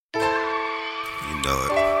know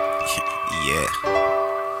it. Yeah.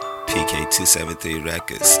 PK273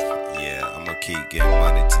 Records. Yeah, I'ma keep getting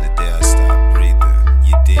money till the day I stop breathing.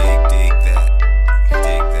 You dig that.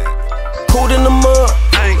 Dig that. Cold in the mud.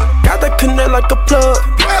 Got that connect like a plug.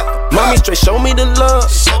 Mommy straight show me the love.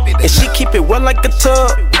 And she keep it wet like a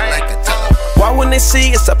tub. Why when they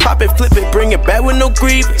see us, I pop it, flip it, bring it back with no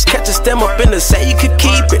grievance. Catch a stem up in the say you could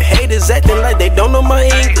keep it. Haters acting like they don't know my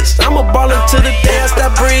English. I'm a ballin' till the day I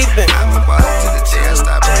stop breathing. I'm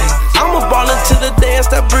a ballin' till the day I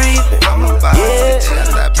stop breathing.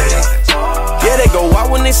 Yeah, they go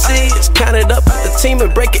out when they see us. Count it up with the team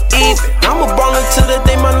and break it even. I'm a ballin' till the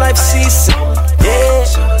day my life ceases. Yeah.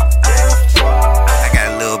 I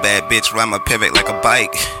got a little bad bitch ride my pivot like a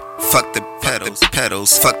bike. Fuck the pedals,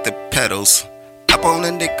 fuck the pedals. Up on a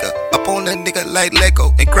nigga like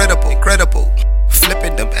Lego. Incredible.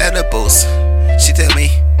 Flipping them edibles. She tell me,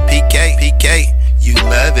 PK, you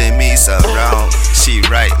loving me so wrong. She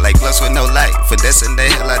right, like gloves with no light. Finessing the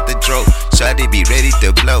hell out the dro. Shawty be ready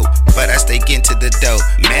to blow, but I stay getting to the dough.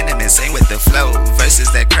 Man, I'm insane with the flow.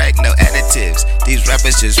 Verses that crack, no additives. These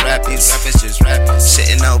rappers just rap.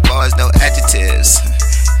 Shitting no bars, no adjectives.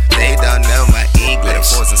 They don't know my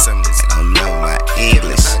English. They don't know my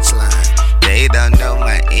English. They don't know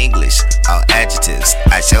my English. All adjectives.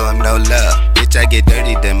 I show them no love. Bitch, I get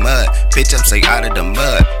dirty than mud. Bitch, I'm straight out of the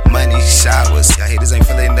mud. Money showers. Y'all haters ain't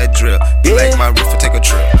feeling that drill. Be like my roof and take a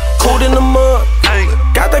trip. Cold in the mud.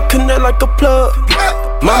 Got that connect like a plug.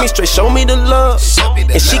 Mommy straight show me the love.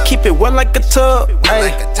 And she keep it wet like a tub.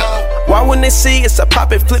 Why when they see us, I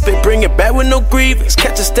pop it, flip it, bring it back with no grievance.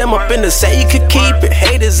 Catch a stem up in the say you could keep it.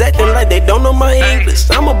 Haters acting like they don't know my English.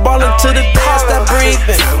 I'm a ballin' till the day I stop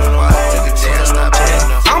breathing.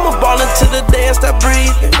 I'm a ballin' till the day I stop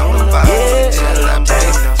breathing.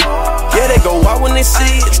 Yeah, they go out when they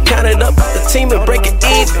see us. Count it up with the team and break it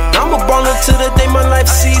even. I'm a ballin' till the day my life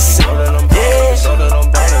ceases. Yeah.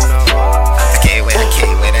 I can't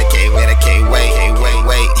wait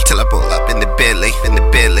till I pull up in the Bentley.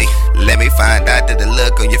 Let me find out that the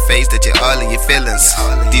look on your face that you're all of your feelings.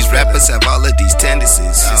 These rappers have all of these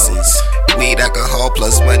tendencies. Weed, alcohol,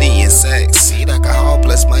 plus money and sex. My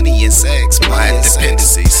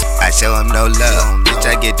dependencies. I show them no love. Bitch,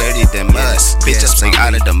 I get dirty than mud. Bitch, I'm straight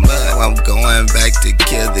out of the mud. I'm going back to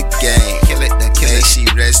kill the game. May she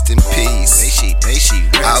rest in peace.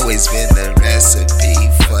 Always been the recipe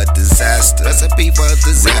for disaster.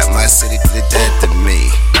 Rap my city to the death of me.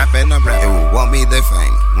 It won't be the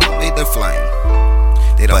flame.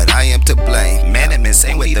 But I am to blame. Man, I'm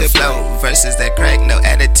insane with the flow. Verses that crack, no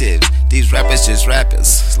additives. These rappers just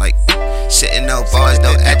rappers. It's like shitting no bars,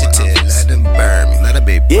 no adjectives. Let them burn me. Let them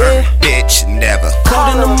be burned. Bitch, never.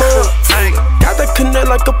 Cold in the mud. Got that connect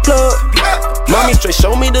like a plug. Mommy straight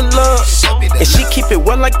show me the love. And she keep it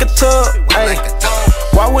wet like a tub.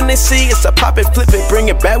 Why when they see us, I pop it, flip it, bring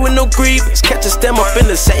it back with no grievance. Catch a stem up in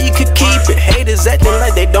the say you could keep it. Haters acting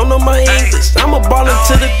like they don't know my English. I'm a ballin'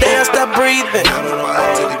 till the day I stop breathing.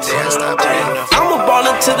 I'm a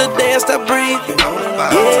ballin' till the day I stop breathing.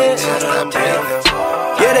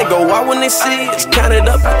 Yeah, they go out when they see us. Count it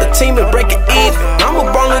up with the team and break it even. I'm a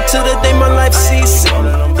ballin' till the day my life ceases.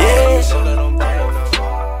 Yeah.